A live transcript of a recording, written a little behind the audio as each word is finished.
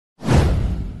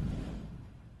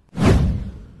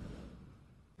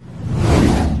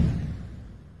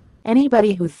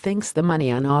Anybody who thinks the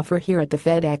money on offer here at the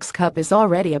FedEx Cup is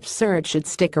already absurd should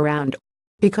stick around,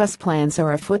 because plans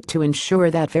are afoot to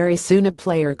ensure that very soon a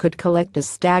player could collect a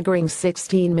staggering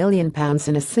 £16 million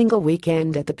in a single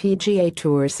weekend at the PGA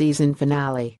Tour season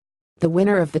finale. The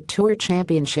winner of the Tour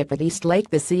Championship at East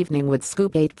Lake this evening would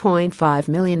scoop £8.5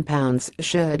 million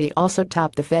should he also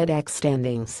top the FedEx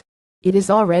standings. It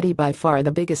is already by far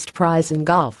the biggest prize in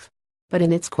golf. But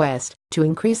in its quest to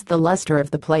increase the luster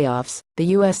of the playoffs, the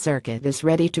U.S. Circuit is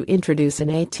ready to introduce an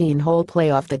 18-hole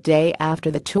playoff the day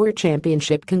after the Tour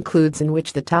Championship concludes, in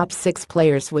which the top 6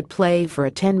 players would play for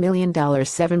a $10 million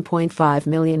 £7.5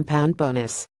 million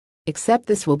bonus. Except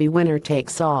this will be winner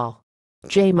takes all.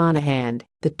 Jay Monahan,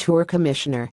 the Tour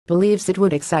commissioner, believes it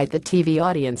would excite the TV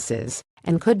audiences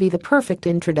and could be the perfect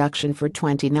introduction for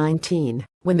 2019,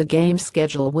 when the game's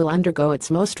schedule will undergo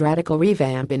its most radical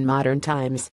revamp in modern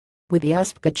times. With the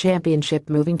USPGA Championship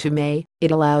moving to May,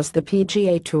 it allows the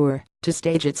PGA Tour to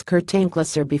stage its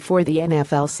curtain-closer before the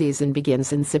NFL season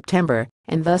begins in September,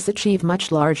 and thus achieve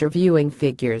much larger viewing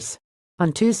figures.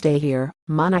 On Tuesday here,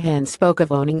 Monahan spoke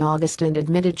of owning August and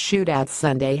admitted Shootout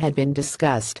Sunday had been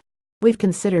discussed. "We've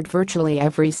considered virtually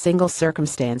every single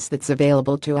circumstance that's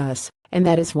available to us, and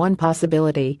that is one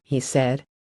possibility," he said.